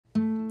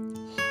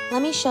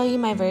Let me show you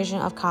my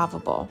version of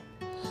CAVA bowl.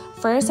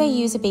 First, I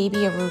use a baby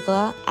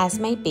arugula as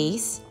my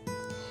base,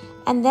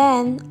 and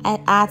then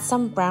I add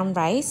some brown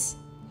rice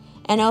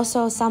and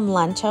also some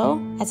lentil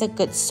as a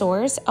good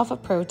source of a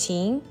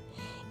protein.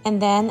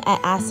 And then I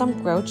add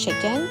some grilled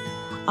chicken.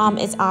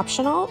 It's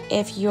optional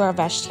if you're a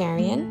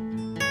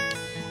vegetarian.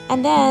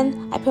 And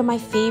then I put my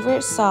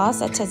favorite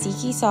sauce, a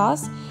tzatziki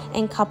sauce,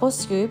 and a couple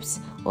scoops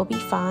will be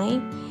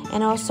fine.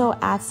 And also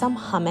add some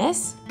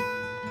hummus.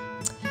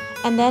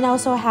 And then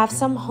also have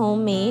some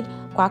homemade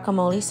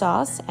guacamole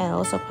sauce and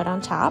also put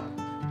on top.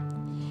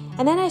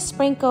 And then I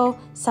sprinkle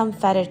some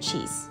feta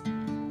cheese.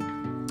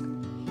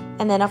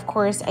 And then of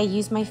course I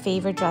use my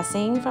favorite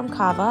dressing from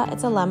CAVA.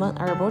 It's a lemon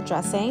herbal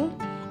dressing,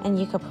 and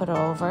you could put it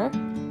over.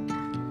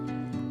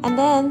 And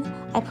then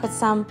I put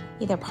some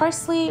either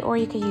parsley or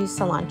you could use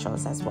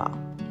cilantros as well.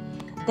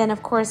 Then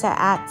of course I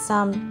add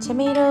some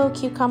tomato,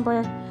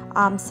 cucumber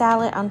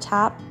salad on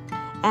top.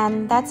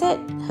 And that's it.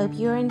 Hope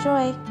you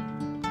enjoy.